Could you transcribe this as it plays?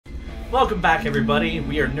Welcome back, everybody.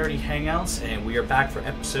 We are Nerdy Hangouts, and we are back for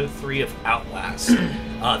episode 3 of Outlast. The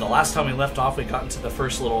last time we left off, we got into the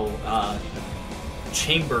first little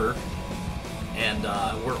chamber, and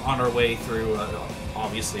we're on our way through,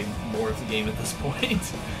 obviously, more of the game at this point.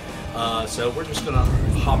 So we're just going to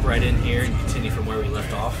hop right in here and continue from where we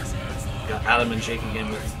left off. Got Adam and Jake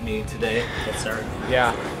again with me today. Yes, sir.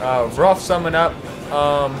 Yeah, rough summing up.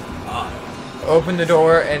 Opened the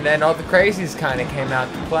door, and then all the crazies kind of came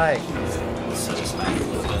out to play. Set us back a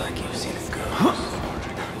little bit.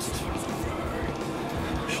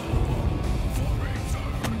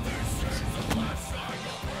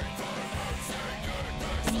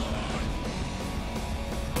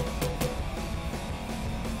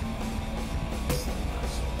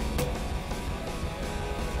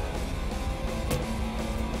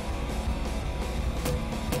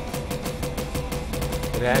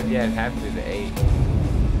 It'd have to be the 8.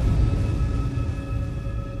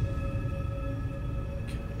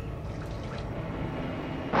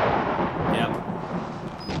 Yep.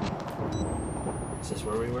 Is this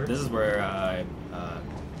where we were? This is where I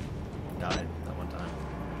died that one time.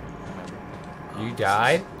 You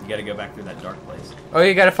died? You gotta go back through that dark place. Oh,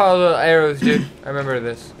 you gotta follow the arrows, dude. I remember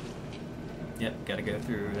this. Yep, gotta go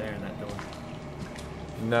through there in that door.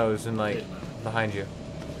 No, it's in, like, behind you.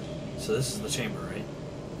 So this is the chamber, right?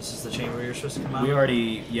 This is the chamber you're supposed to come out? We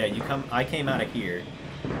already, I came out of here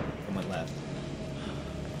and went left.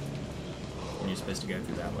 And you're supposed to go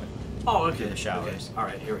through that way. Oh, okay. Through the showers. Okay.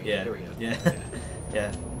 Alright, here we go. Yeah. Here we go. Yeah. Okay.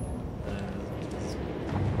 Yeah.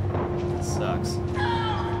 This sucks.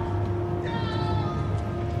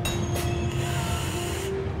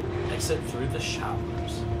 Exit through the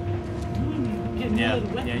showers. Yeah,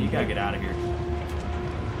 you gotta get out of here.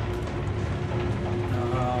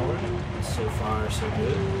 Alright. So far, so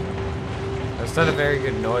good. That's not a very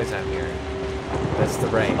good noise I'm hearing. That's the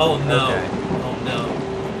rain. Oh no. Okay. Oh no.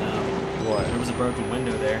 No. What? There was a broken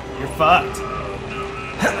window there. You're fucked.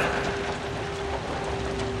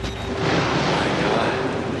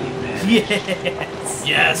 Yes!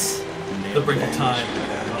 Yes! The brink of time.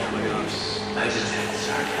 Oh my gosh.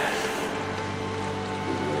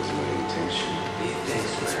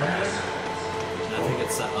 This one? I think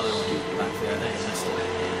it's that other one back there. I think I missed it.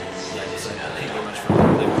 Yeah, I can't go much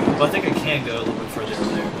further. Well, I think I can go a little bit further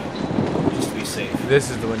over there, but just to be safe. This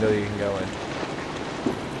is the window you can go in.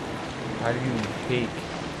 How do you peek?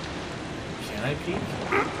 Can I peek?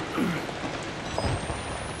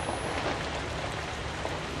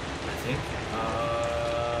 I think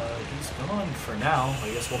he's gone for now. I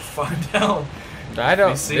guess we'll find out. I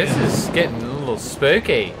don't. see This him. is getting a little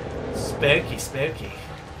spooky. Spooky. Getting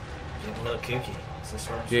a little kooky. Is this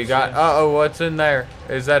where I'm You supposed got. to go? Uh oh, what's in there?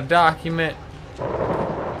 Is that a document?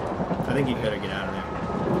 I think you better get out of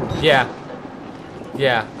there. Yeah.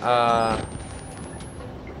 Yeah.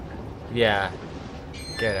 Yeah.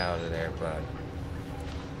 Get out of there, bud.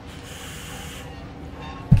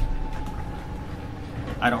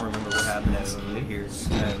 I don't remember what happened over here.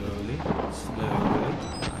 Slowly. I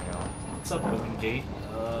know. What's up, open gate?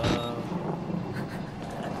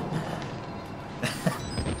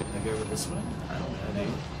 Can I go over this way? I don't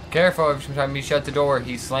know. Careful, every time you shut the door,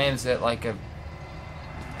 he slams it like a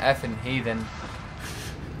effing heathen.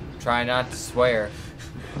 Try not to swear.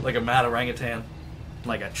 Like a mad orangutan.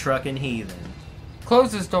 Like a truckin' heathen.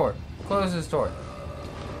 Close this door. Close this door.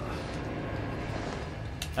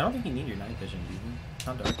 I don't think you need your night vision, do you?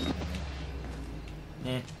 How dark is it?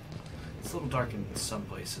 Eh. It's a little dark in some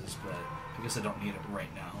places, but I guess I don't need it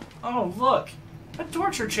right now. Oh, look! A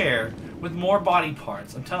torture chair with more body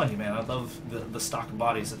parts. I'm telling you, man, I love the stock of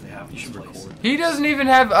bodies that they have in You this should place. record. He doesn't even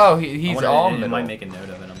have. Oh, he's all I middle. might make a note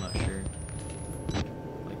of it, I'm not sure.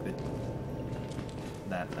 Like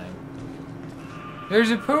that thing.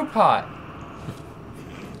 There's a poo pot.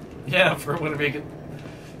 Yeah, for whenever you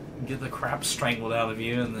get the crap strangled out of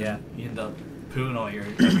you, and then Yeah. you end up pooing all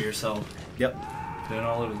over yourself. Yep. Pooing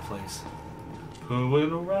all over the place.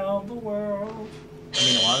 Pooing around the world. I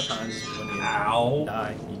mean, a lot of times when you Ow.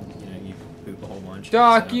 die, you poop a whole bunch.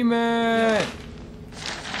 Document.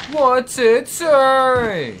 What's it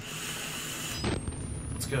say?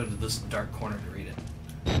 Let's go to this dark corner to read it.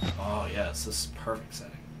 Oh, yes, this is perfect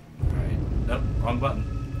setting. Alright. Nope, wrong button.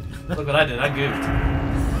 Look what I did, I goofed.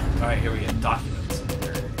 Alright, here we go. Documents.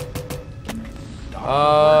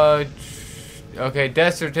 Okay,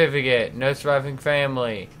 death certificate. No surviving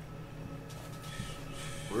family.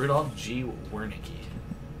 Rudolph G. Wernicke.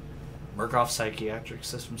 Murkoff Psychiatric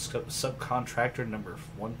System Subcontractor number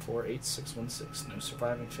 148616. No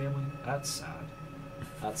surviving family? That's sad.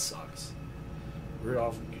 That sucks.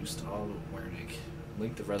 Rudolph Gustav Wernicke.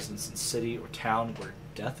 Link the residence in city or town where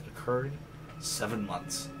death occurred 7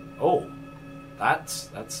 months. Oh, that's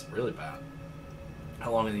really bad.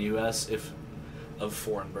 How long in the U.S. if of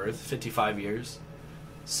foreign birth? 55 years.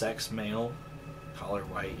 Sex male, color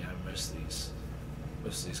white. Yeah, most of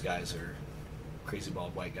these guys are crazy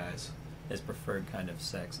bald white guys. His preferred kind of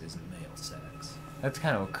sex is male sex. That's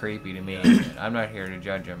kind of creepy to me. I'm not here to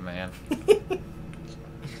judge him, man.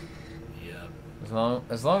 Yeah.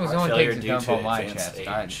 As long as no one takes a dump on my chest,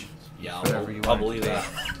 I'll believe that.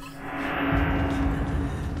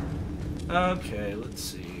 Okay, let's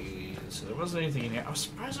see. So there wasn't anything in here. I was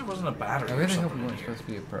surprised there wasn't a battery. I or really hope something we in weren't here. supposed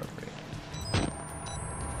to be appropriate.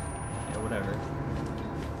 Yeah, whatever.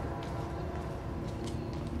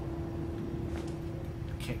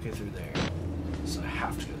 I can't go through there, so I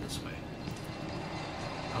have to go this way.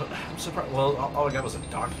 I'm surprised. Well, all I got was a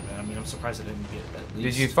document. I mean, I'm surprised I didn't get at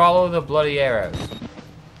least. Did you follow the bloody arrows?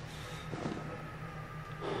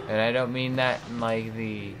 And I don't mean that in like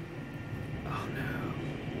the... Oh no.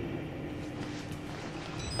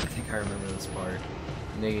 I think I remember this part.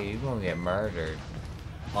 Nigga, you're gonna get murdered.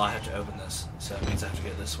 Well, I have to open this, so that means I have to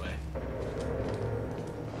get this way.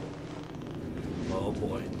 Oh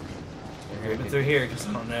boy. We're going through here because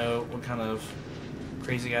I don't know what kind of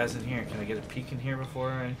crazy guys in here. Can I get a peek in here before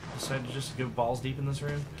I decide to just go balls deep in this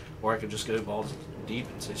room? Or I could just go balls deep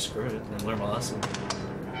and say screw it and then learn my lesson.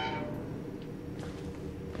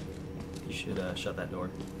 You should shut that door.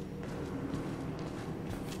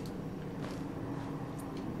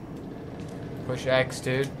 Push X,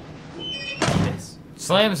 dude. Yes.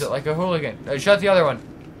 Slams it like a hooligan. Shut the other one.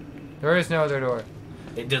 There is no other door.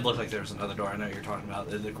 It did look like there was another door. I know what you're talking about.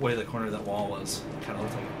 The way the corner of that wall was kind of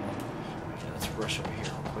looked like a wall. Okay, let's rush over here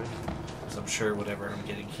real quick. Because I'm sure whatever I'm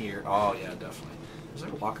getting here. Oh, yeah, definitely. Is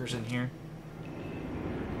there lockers in here?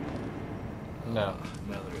 No.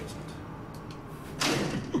 No, there isn't.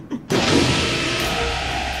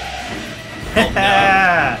 Oh,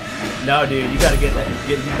 no. No, dude, you gotta get that.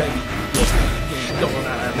 You gotta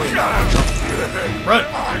Run!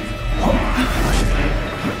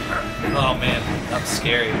 Oh man, that was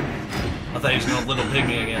scary. I thought he was going little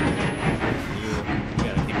pygmy again. You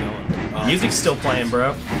gotta keep going. Music's still playing,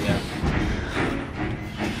 bro. Yeah.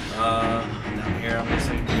 Down here, I'm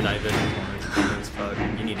guessing. You're not even as fuck.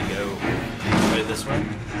 You need to go. Way this way?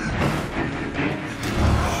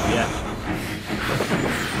 Yeah.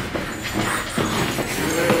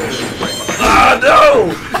 Ah, no!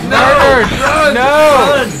 Murdered! Run! No!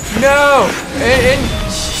 Run! No! And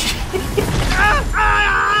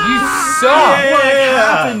you suck! What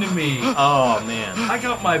happened to me? Oh man. I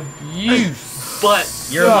got my You butt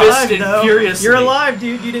You're alive, fisted though. furiously. You're alive,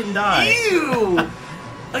 dude. You didn't die. Ew!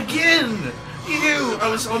 Again! Ew! I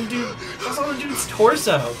was on the dude's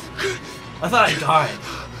torso. I thought I died.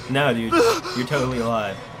 No, dude. You're totally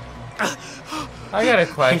alive. I got a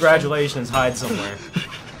question. Congratulations. Hide somewhere.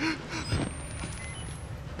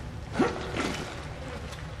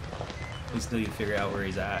 We still need to figure out where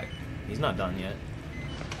he's at. He's not done yet.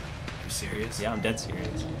 You serious? Yeah, I'm dead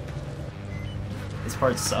serious. This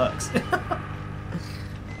part sucks.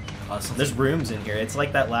 There's rooms in here. It's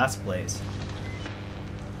like that last place.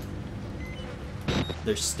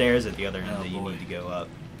 There's stairs at the other end that you need to go up.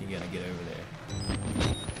 You gotta get over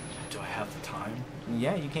there. Do I have the time?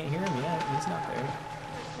 Yeah, you can't hear him yet. He's not there.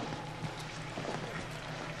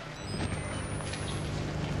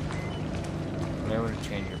 Remember to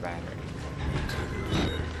change your battery.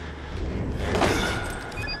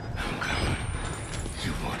 I'm coming.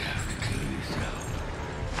 You won't have to kill yourself.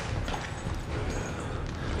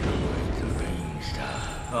 The rain stop.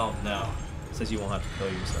 Oh no. It says you won't have to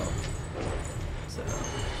kill yourself. So,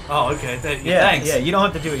 Oh, okay. yeah, Thanks. yeah, you don't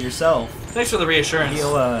have to do it yourself. Thanks for the reassurance.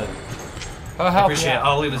 He'll Oh, I help me appreciate it. out.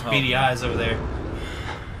 I'll leave his Oh. beady eyes over there.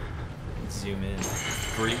 zoom in.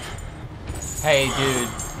 Freak. Hey, dude.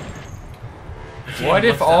 I can't What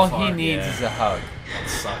look if that all far. he needs yeah. is a hug? That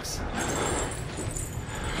sucks.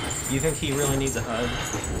 You think he really needs a hug?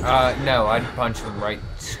 No, I'd punch him right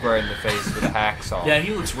square in the face with a hacksaw. Yeah,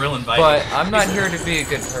 he looks real inviting. But I'm not here to be a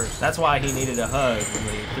good person. That's why he needed a hug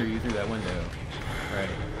when he threw you through that window. Right.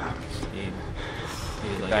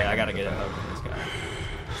 He's like, Back yeah, I gotta into get a the hug from this guy.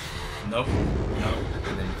 Nope.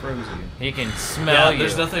 And then he throws you. He can smell Yeah, you.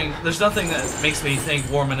 there's nothing that makes me think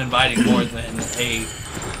warm and inviting more than a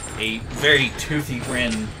very toothy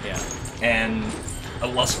grin Yeah. and a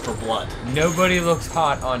lust for blood. Nobody looks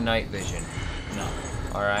hot on night vision. No,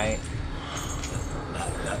 Alright?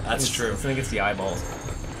 that's true. I think it's the eyeballs.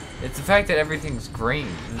 It's the fact that everything's green.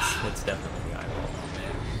 It's definitely the eyeballs.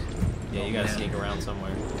 Man. Yeah, you Oh, gotta man. sneak around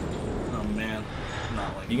somewhere. Oh man,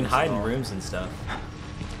 not like You can this hide at in all. rooms and stuff.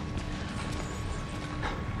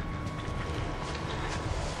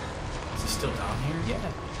 still down here? Yeah.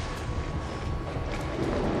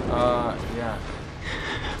 Yeah.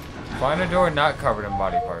 Find a door not covered in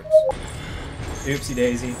body parts. Oopsie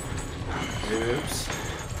daisy. Oops.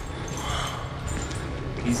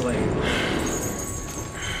 He's laying.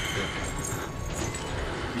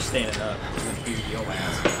 You're standing up. He's gonna kill my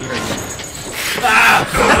ass. Here he is.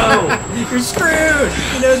 Ah! You're screwed!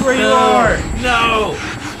 He knows where you No! are! No!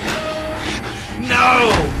 No!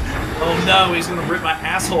 Oh no, he's gonna rip my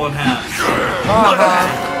asshole in half.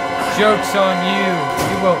 Joke's on you.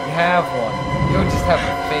 You won't have one. You'll just have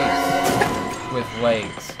a face with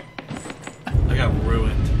legs. I got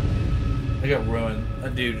ruined.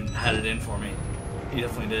 That dude had it in for me. He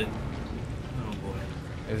definitely did. Oh boy.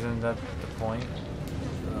 Isn't that the point?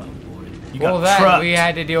 Oh boy. Well, got trucked. we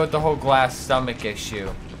had to deal with the whole glass stomach issue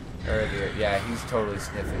earlier. Yeah, he's totally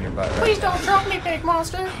sniffing your butt. Please don't choke me, big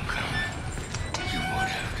monster. You won't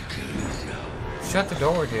have to kill yourself. Shut the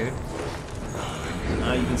door, dude.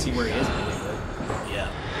 Now you can see where he is. Yeah.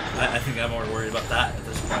 I think I'm more worried about that at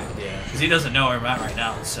this point. Yeah. Because he doesn't know where I'm at right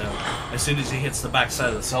now, so as soon as he hits the back side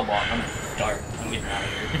of the cell block, I'm dart. I'm getting out of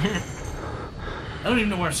here. I don't even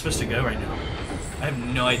know where I'm supposed to go right now. I have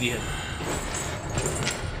no idea.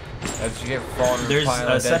 As you get falling in There's pile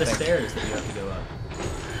a of set dead of things. stairs that you have to go up.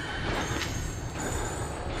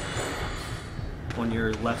 On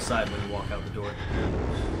your left side when you walk out the door.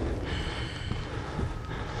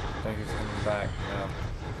 I think he's coming back now.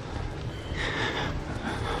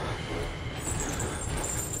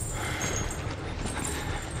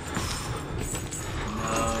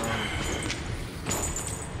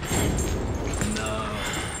 No.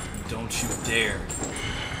 Don't you dare.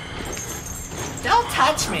 Don't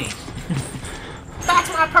touch me!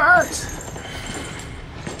 That's my purse!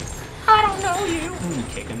 I don't know you! You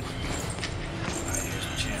kick him. Alright, here's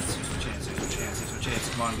my chance, here's my chance.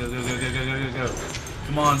 Come on, go.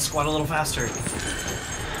 Come on, squat a little faster.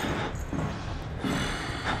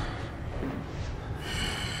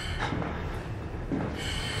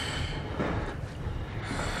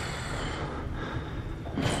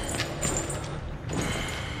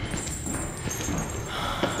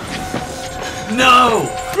 No!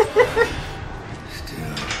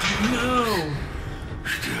 No!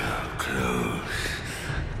 Still close.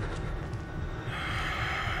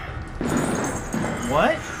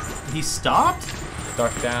 What? He stopped?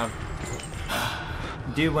 Duck down.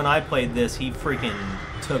 Dude, when I played this, he freaking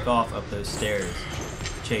took off up those stairs,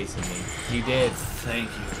 chasing me. He did. Thank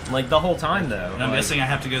you. Like the whole time, though. And I'm like, guessing I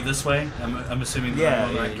have to go this way? I'm assuming that Yeah,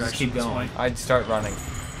 I'm going the right just direction keep this going. way. I'd start running.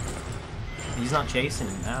 he's not chasing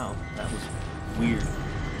him now. That was weird.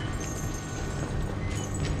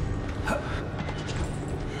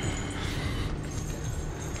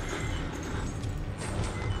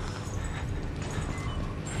 I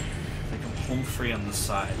think I'm home free on this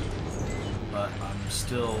side, but I'm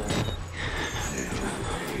still.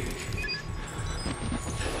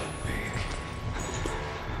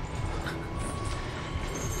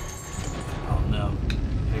 Oh no! Can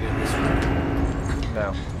I go this way?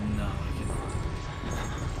 No. No, I can.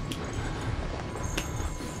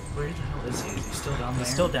 Where the hell is he? Is he still down there?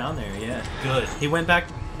 He's still down there, yeah. Good. He went back.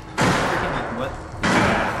 What?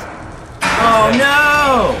 Oh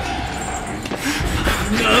no!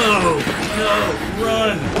 No! No!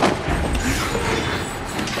 Run!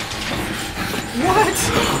 What?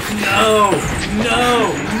 No! No!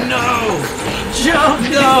 No! Jump!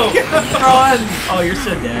 No! Run! Oh, you're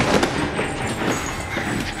so dead.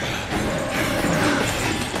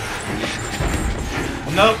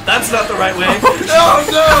 Nope, that's not the right way. No!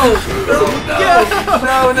 No! No!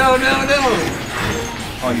 No! No! No! No!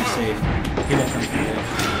 Oh, you're safe. He won't come through there.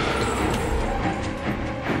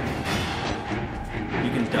 You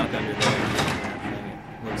can duck under there.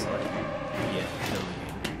 It looks like. Yeah, totally.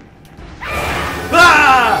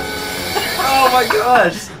 Ah! Oh my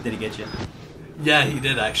gosh! Did he get you? Yeah, he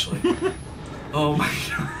did actually. Oh my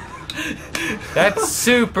god. That's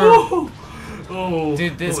super. Oh, oh.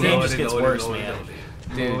 Dude, this Oh, game lordy, just gets lordy, worse, lordy, man. lordy.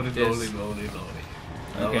 Dude, Lordy, this- lordy, lordy, lordy.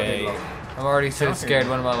 Okay. Lordy, lordy. I'm already so scared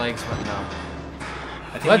one of my legs went numb.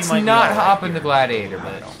 I think Let's you might be not alright hop in the here. gladiator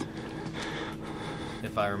battle.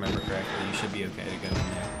 If I remember correctly, you should be okay to go in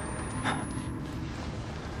there.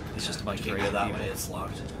 It's just a bunch of Can't crazy go that people. way, it's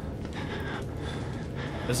locked.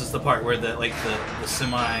 This is the part where the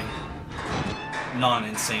semi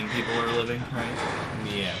non-insane people are living, right?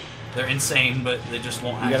 Yeah. They're insane, but they just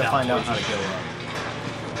won't You act gotta out find out towards how you. to go up.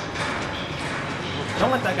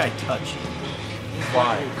 Don't let that guy touch you.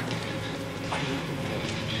 Why?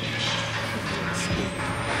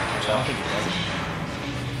 I don't think he does it.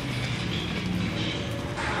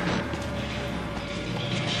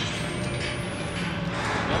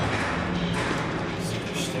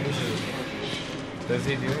 Does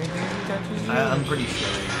he do anything if he touches you? I'm pretty sure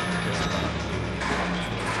he does not do anything.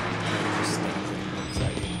 He just stands there and looks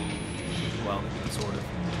at you. Well, sort of.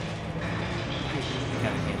 You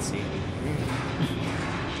kind of can't see.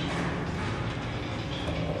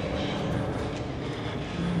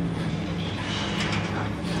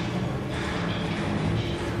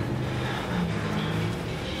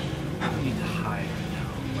 I need to hide right now,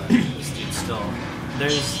 but this dude's still.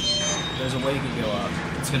 There's a way you can go up.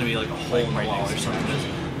 It's gonna be like a hole in the right wall next or to something, you.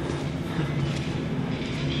 isn't it?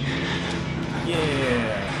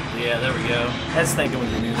 Yeah. Yeah, there we go. That's thinking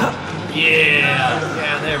with your new. Yeah,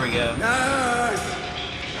 yeah, there we go. Nurse!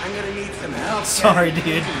 I'm gonna need some help. Sorry,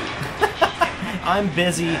 dude. I'm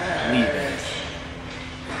busy leaving.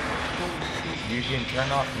 You can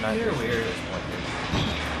turn off the night You're vision weird. at this point, dude.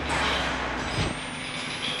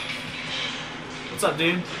 What's up,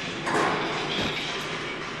 dude?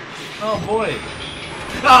 Oh boy.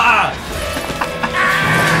 Ah!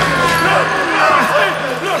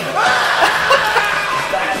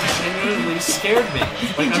 That genuinely scared me.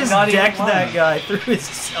 Like, He I'm just not even decked that lying. guy through his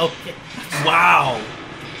cell. Wow.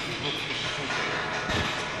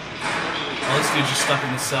 Oh, this dude's just stuck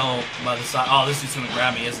in the cell by the side. Oh, this dude's gonna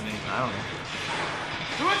grab me, isn't he? I don't know.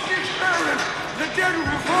 What's the experiment? The dead will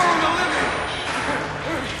perform the living.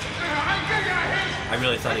 I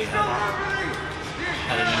really thought he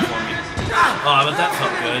had it in for me. Oh, but that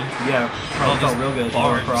felt good. Yeah, probably felt real good.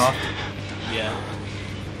 Laura Barnes. Croft. Yeah.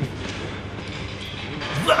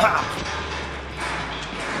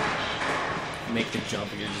 Make the jump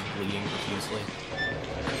and you're just bleeding profusely.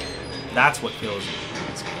 That's what kills you.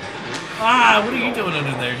 Ah, what are you doing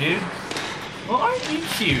under there, dude? Well, aren't you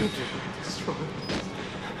cute?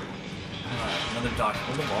 Another doc.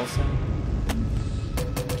 What the ball say?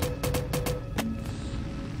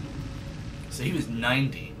 So he was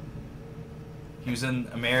 90. He was in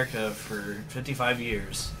America for 55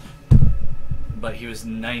 years. But he was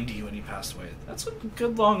 90 when he passed away. That's a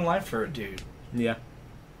good long life for a dude. Yeah.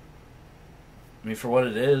 I mean, for what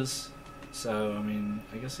it is. So, I mean,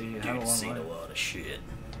 I guess he had a long seen life. a lot of shit.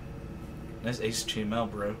 Nice HTML,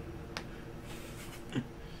 bro. There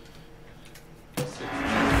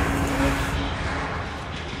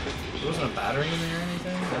wasn't a battery in there or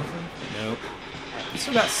anything? Nothing? Nope. We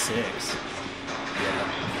still got 6. Yeah.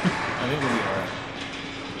 I think we'll be alright.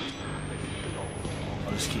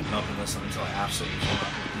 I'll just keep milking this until I absolutely can't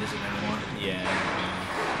use it anymore. Yeah.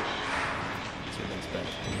 That's what I expect.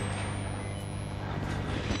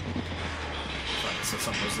 Thought I said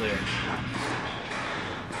something was there.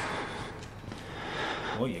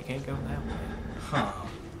 Well, you can't go that way. Huh.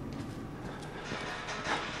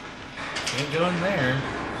 Can't go in there.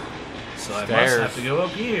 So I must Stairs. have to go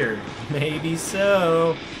up here. Maybe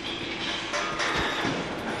so.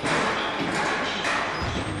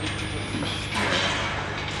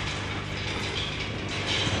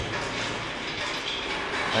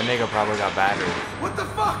 That nigga probably got batteries. What the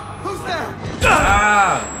fuck? Who's there?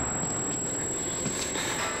 Ah!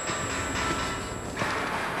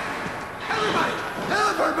 Everybody!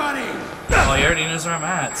 Help everybody! Well, he already knows where I'm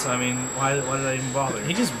at, so I mean, why did I even bother?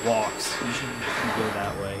 He just walks. You should go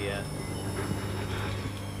that way, yeah.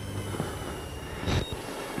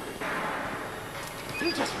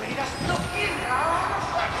 He just made us look in our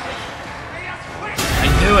reflection. Made us wait. I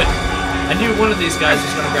knew it! I knew one of these guys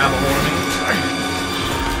was gonna grab a hold of me.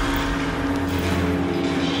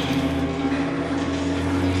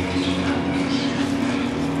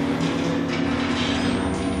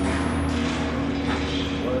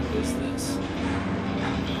 What is this?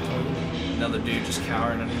 Another dude just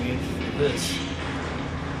cowering underneath this.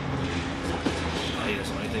 Oh, he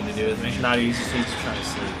doesn't want anything to do with me. Not easy, so he's just trying to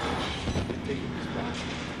sleep.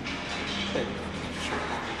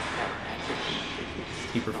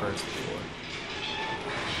 He prefers the floor.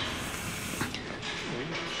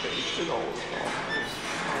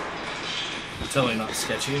 Totally not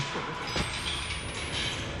sketchy.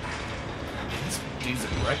 These dudes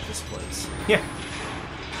have wrecked this place. Yeah.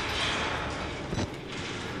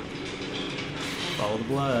 Follow the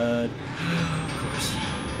blood. Of course.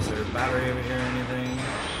 Is there a battery over here or anything?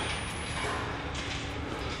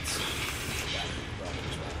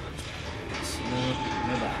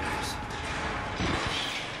 No batteries.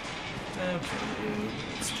 Okay,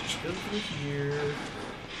 let's just go through here.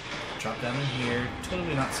 Drop down in here.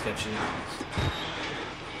 Totally not sketchy.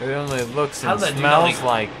 It only looks How'd and that do smells nothing?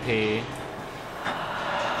 like pee.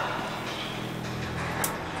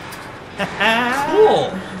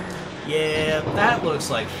 Cool! Yeah. That looks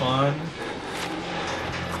like fun.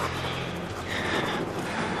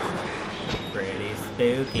 Pretty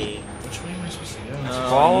spooky. Which way am I supposed to go?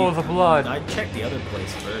 Follow the blood. I'd check the other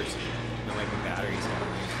place first. There might be batteries.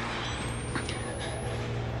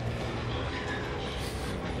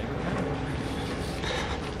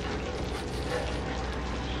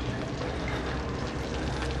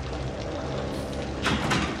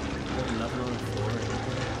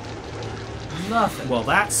 nothing. Well,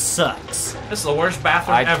 that sucks. This is the worst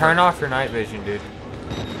bathroom I'd ever. turn off your night vision, dude.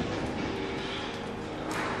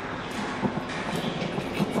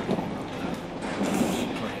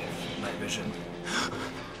 Night vision.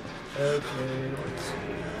 Okay, let's see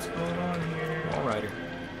what's going on here. Alrighter.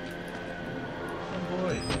 Oh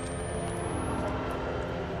boy.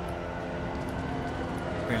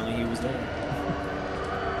 Apparently he was there.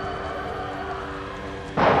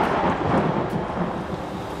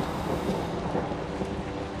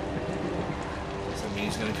 Does that mean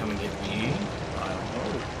he's gonna come and get me? I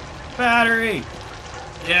don't know. Battery!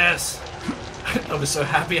 Yes! I was so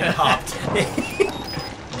happy I hopped.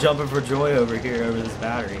 Jumping for joy over here over this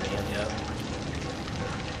battery, man. Yep.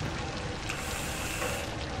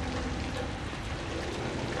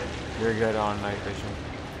 You're good on night vision.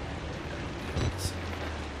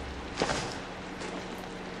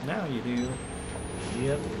 Now you do.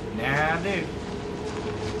 Yep. Nah, dude.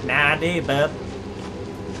 Nah, dude, bub.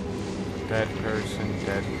 Dead person,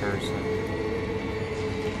 dead person.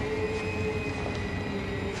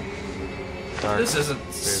 Dark This isn't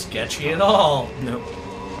dude. sketchy at all. Nope.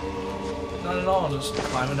 Not at all. Just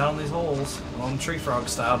climbing down these holes. On tree frog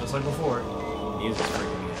style, just like before. Music's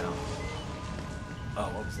freaking me out. Oh,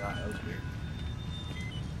 what was that? That was weird.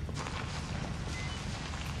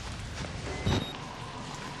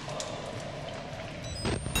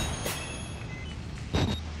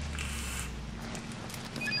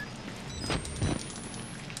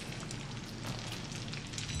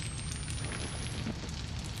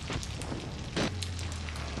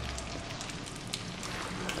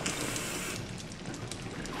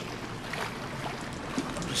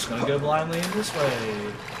 Just gonna go blindly in this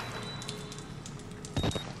way.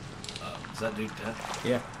 Is that dude dead?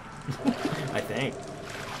 Yeah. I think.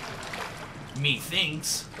 Me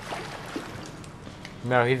thinks.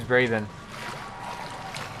 No, he's breathing.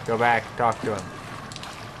 Go back, talk to him.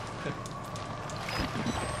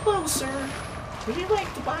 Hello, sir. Would you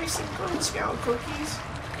like to buy some Girl Scout cookies?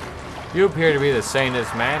 You appear to be the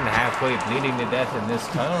sanest man halfway bleeding to death in this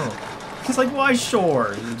tunnel. He's like, why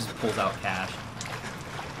sure? He just pulls out cash.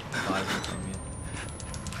 Buys it from you.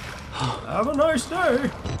 Have a nice day.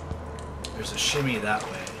 There's a shimmy that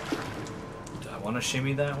way. Do I want to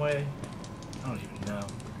shimmy that way? I don't even know.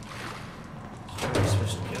 Where am I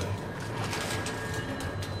supposed to go here?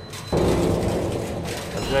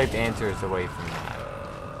 I feel like the answer is away from that.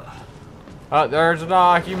 Oh, there's a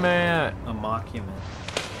document. A mockument.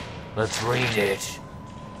 Let's read it.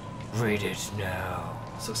 Read it now.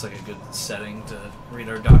 This looks like a good setting to read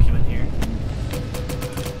our document here.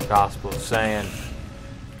 Gospel saying.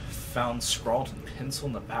 Found scrawled in pencil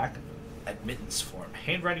in the back admittance form.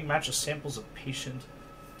 Handwriting matches samples of patient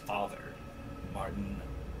father. Martin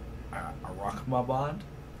Arakmabad?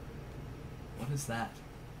 What is that?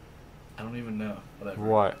 I don't even know. Whatever.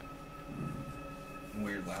 What?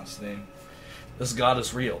 Weird last name. This God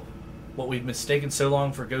is real. What we've mistaken so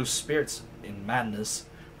long for ghost spirits in madness,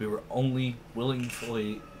 we were only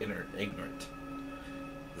willingly ignorant.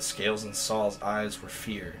 The scales in Saul's eyes were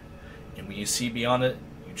fear, and when you see beyond it,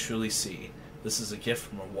 you truly see. This is a gift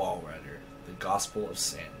from a wall writer, the gospel of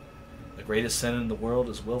sin. The greatest sin in the world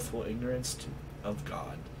is willful ignorance of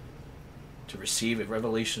God. To receive a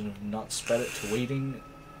revelation of not spread it to waiting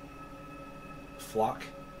flock.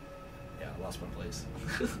 Yeah, I lost my place.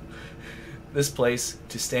 This place,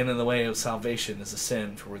 to stand in the way of salvation, is a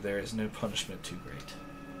sin, for where there is no punishment too great.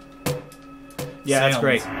 Yeah, that's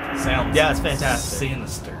great. Sounds Yeah, it's fantastic.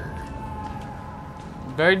 sinister.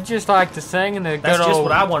 They just like to sing in the good That's just old...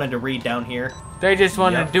 what I wanted to read down here. They just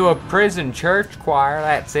wanted Yep. to do a prison church choir,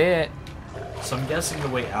 that's it. So I'm guessing the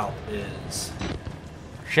way out is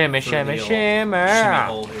Shimmy, through shimmy, the old shimmy. shimmy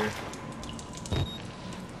hole here.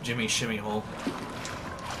 Jimmy shimmy hole.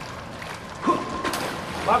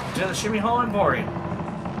 Welcome to the shimmy hole emporium.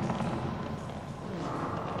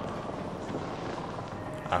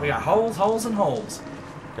 We got holes, holes, and holes.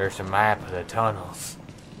 There's a map of the tunnels.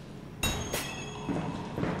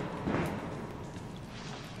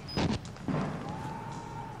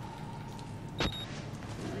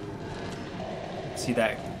 See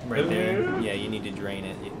that right there? Yeah, you need to drain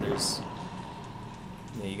it. There's...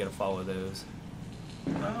 Yeah, you gotta follow those.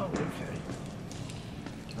 Oh, okay.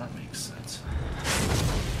 That makes sense.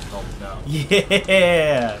 Oh no.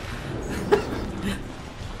 Yeah!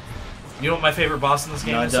 You know what my favorite boss in this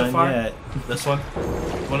game Not is so done far? yet. This one.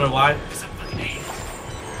 Wanna know why? Because I'm fucking hate.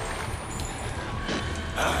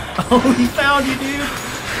 Oh, he found you, dude!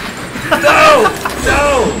 No!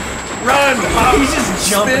 No! Run! Hop, He's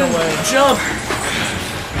just jumping spin, away. Jump!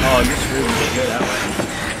 Oh, you're screwed. You can't go that way.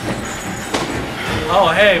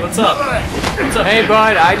 Oh, hey, what's up? What's up? Hey, dude?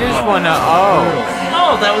 bud, I just wanna.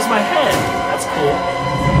 Oh, that was my head. That's cool.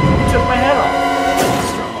 You took my head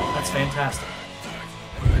off. That's fantastic.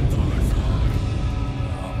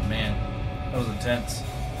 Oh man, that was intense.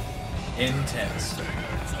 Intense.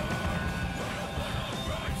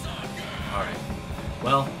 All right.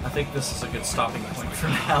 Well, I think this is a good stopping point for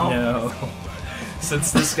now. No.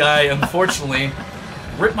 Since this guy unfortunately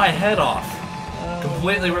ripped my head off.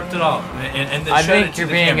 Completely ripped it off. And then I showed it think to you're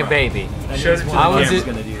the being camera. a baby. I Showed it to the I was camera. just-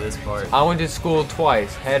 gonna do this part. I went to school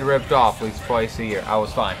twice. Head ripped off at least twice a year. I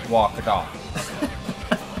was fine. Walked it off.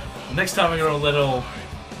 Next time we're gonna let old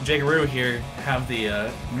Jagaroo here have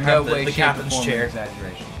the No way, the shape, or captain's form of chair.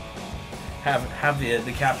 exaggeration. Have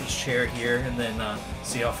the captain's chair here, and then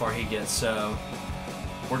see how far he gets. So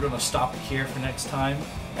we're gonna stop here for next time.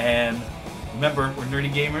 And remember, we're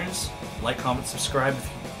nerdy gamers. Like, comment, subscribe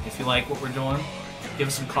if you like what we're doing. Give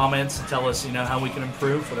us some comments and tell us, how we can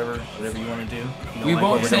improve. Whatever you want to do. If you don't We like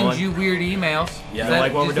won't what we're send doing- you weird emails. Yeah, If you don't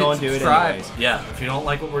like what we're Just doing, do it subscribe. anyways. Yeah, if you don't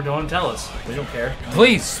like what we're doing, tell us. We don't care.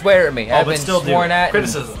 Please swear at me. I've but been still do. sworn at. in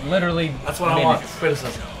Criticism. Literally. That's what I want. minutes.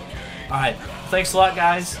 Criticism. All right. Thanks a lot,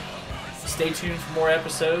 guys. Stay tuned for more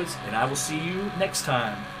episodes, and I will see you next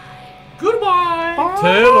time. Goodbye.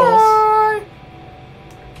 Toodles.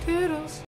 Toodles.